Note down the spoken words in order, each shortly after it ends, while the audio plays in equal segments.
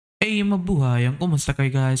Hey mabuhay, ang kumusta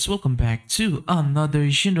kayo guys? Welcome back to another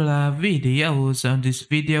Shindo video. So in this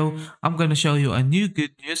video, I'm gonna show you a new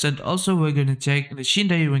good news and also we're gonna check the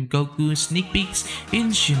SHINDAI RENGOKU sneak peeks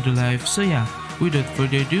in Shindo Life. So yeah, without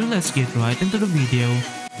further ado, let's get right into the video.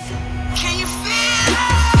 Can you feel?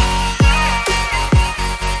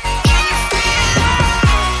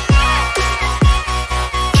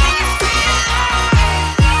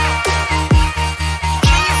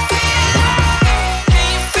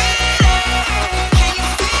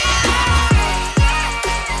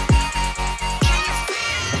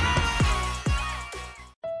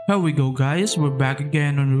 Here we go guys, we're back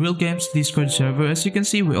again on Real Games Discord server. As you can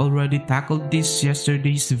see, we already tackled this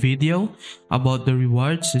yesterday's video about the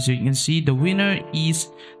rewards. As you can see, the winner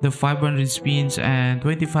is the 500 spins and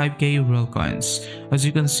 25k real coins. As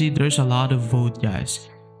you can see, there's a lot of vote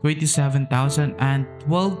guys. 27,000 and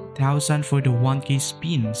 12,000 for the 1k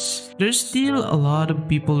spins. There's still a lot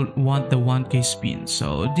of people want the 1k spins,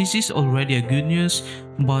 so this is already a good news,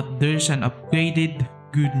 but there's an upgraded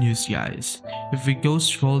good news guys. If we go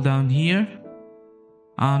scroll down here,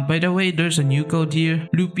 by the way, there's a new code here,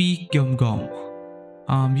 Loopy Gum Gum.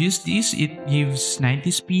 Use this, it gives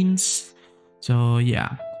 90 spins. So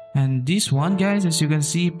yeah, and this one guys, as you can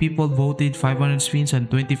see, people voted 500 spins and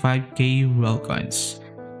 25k real coins.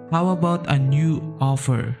 How about a new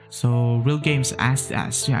offer? So Real Games asked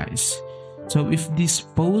us guys, so if this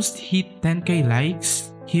post hit 10k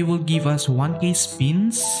likes, he will give us 1k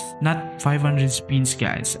spins, not 500 spins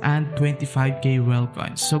guys, and 25k real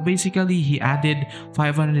coins. So basically he added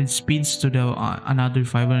 500 spins to the another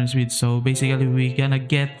 500 spins. So basically we're gonna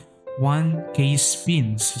get 1k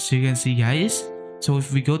spins, so you can see guys. So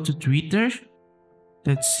if we go to Twitter,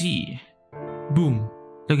 let's see, boom,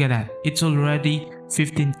 look at that, it's already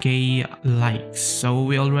 15k likes. So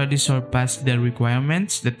we already surpassed the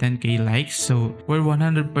requirements, the 10k likes, so we're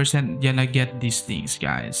 100% gonna get these things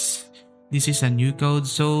guys. This is a new code,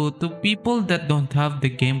 so to people that don't have the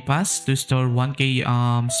game pass to store 1k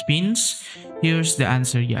spins, here's the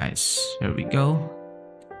answer guys. Here we go.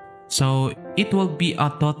 So it will be a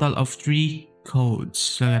total of 3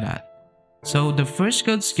 codes. Look at that. So the first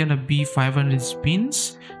code's gonna be 500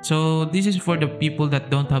 spins. So this is for the people that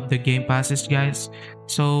don't have the game passes guys.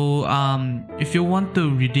 So if you want to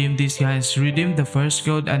redeem this guys, redeem the first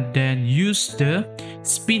code and then use the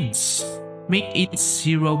spins. Make it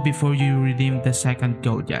 0 before you redeem the second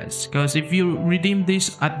code guys, because if you redeem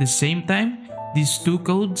this at the same time, these 2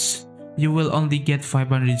 codes, you will only get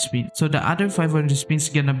 500 spins. So the other 500 spins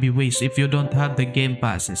gonna be waste if you don't have the game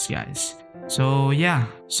passes guys. So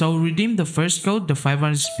yeah, so redeem the first code, the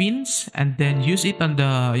 500 spins, and then use it on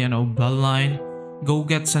the bloodline. Go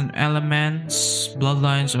get some elements,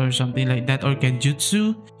 bloodlines or something like that, or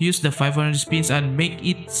genjutsu. Use the 500 spins and make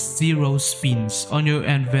it 0 spins on your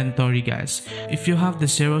inventory guys. If you have the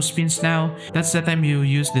 0 spins now, that's the time you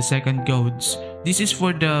use the second codes. This is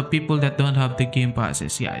for the people that don't have the game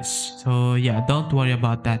passes guys. So yeah, don't worry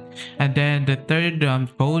about that. And then the third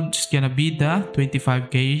code is gonna be the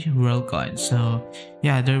 25k real coins. So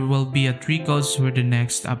yeah, there will be 3 codes for the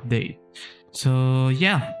next update. So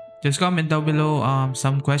yeah, just comment down below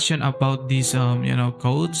some question about these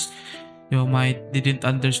codes. You might didn't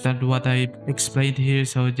understand what I explained here,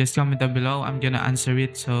 so just comment down below, I'm gonna answer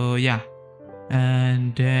it. So yeah,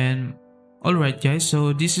 and then alright guys,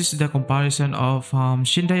 so this is the comparison of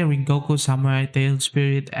SHINDAI RENGOKU Samurai Tail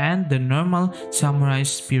Spirit and the normal Samurai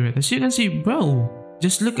Spirit. As you can see, bro,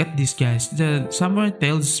 just look at this guys, the Samurai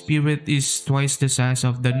Tail Spirit is twice the size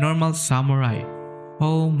of the normal Samurai.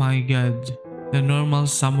 Oh my god, the normal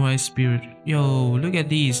Samurai Spirit. Yo, look at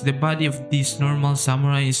this, the body of this normal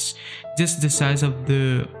Samurai is just the size of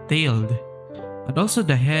the tail, and also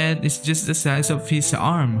the head is just the size of his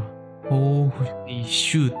arm. Holy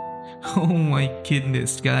shoot. Oh my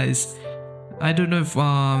goodness guys, I don't know if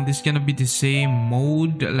this gonna be the same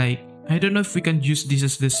mode, like I don't know if we can use this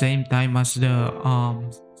as the same time as the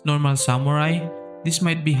normal Samurai. This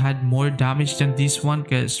might be had more damage than this one,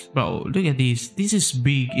 cause bro, look at this is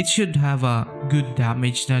big, it should have a good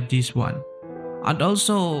damage than this one. And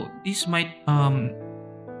also this might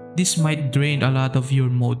drain a lot of your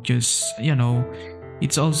mode, cause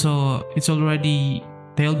it's already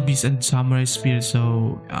Tail Beast and Samurai Spear,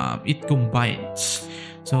 so it combines,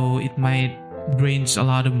 so it might drains a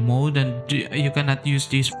lot of mode and you cannot use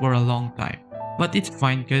this for a long time. But it's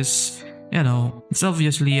fine because it's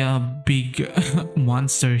obviously a big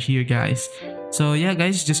monster here guys. So yeah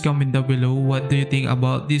guys, just comment down below what do you think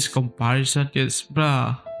about this comparison, because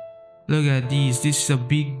bruh, look at this is a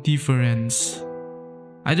big difference.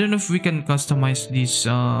 I don't know if we can customize these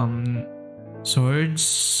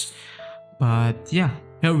swords, but yeah,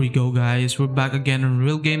 Here we go guys, we're back again on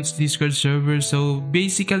Real Games Discord server. So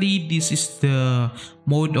basically this is the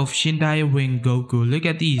mode of Shindai Rengoku. Look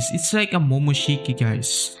at this, it's like a Momoshiki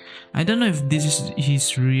guys. I don't know if this is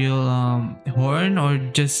his real horn or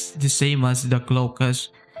just the same as the cloak, cause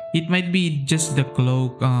it might be just the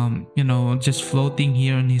cloak you know, just floating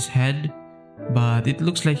here on his head, but it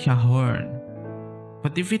looks like a horn.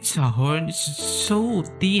 But if it's a horn, it's so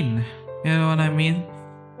thin, you know what I mean?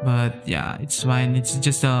 But yeah, it's fine, it's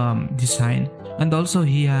just design. And also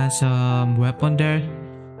he has a weapon there.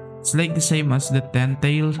 It's like the same as the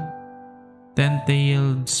 10-tailed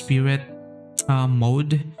spirit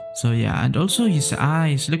mode. So yeah, and also his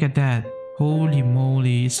eyes, look at that. Holy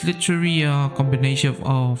moly, it's literally a combination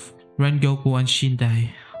of Rengoku and Shindai.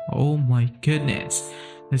 Oh my goodness,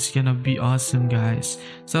 that's gonna be awesome guys.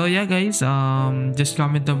 So yeah guys, just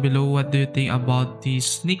comment down below what do you think about the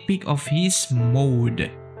sneak peek of his mode.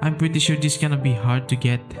 I'm pretty sure this gonna be hard to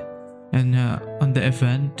get and on the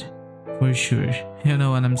event for sure, you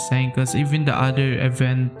know what I'm saying, because even the other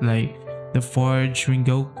event like the Forge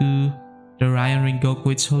Rengoku, the Ryan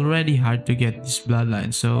Rengoku, it's already hard to get this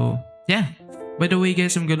bloodline. So yeah, by the way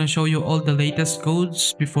guys, I'm gonna show you all the latest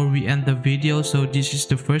codes before we end the video. So this is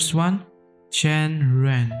the first one, Chen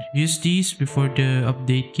Ren. Use these before the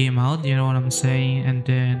update came out, you know what I'm saying. And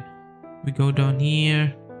then we go down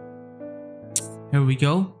here. Here we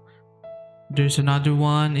go. There's another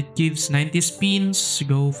one. It gives 90 spins.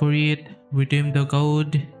 Go for it. Redeem the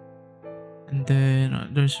code. And then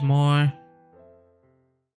there's more.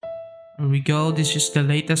 Here we go. This is the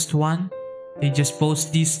latest one. They just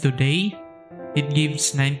post this today. It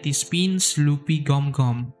gives 90 spins. Loopy Gum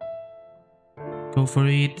Gum. Go for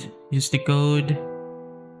it. Use the code.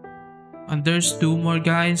 And there's two more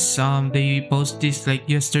guys. They post this like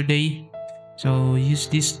yesterday. So use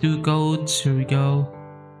these two codes. Here we go.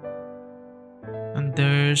 And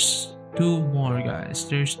there's two more guys.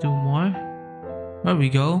 There's two more. There we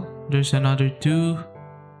go. There's another two.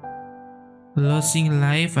 Losing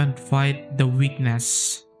life and fight the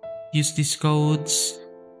weakness. Use these codes.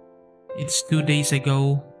 It's 2 days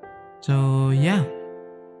ago. So yeah.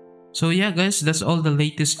 So yeah guys, that's all the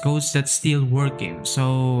latest codes that's still working.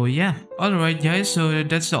 So yeah, alright guys, so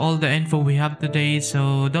that's all the info we have today.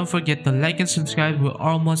 So don't forget to like and subscribe. We're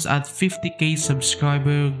almost at 50k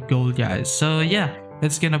subscriber goal guys. So yeah,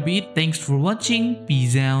 that's gonna be it. Thanks for watching.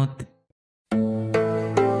 Peace out.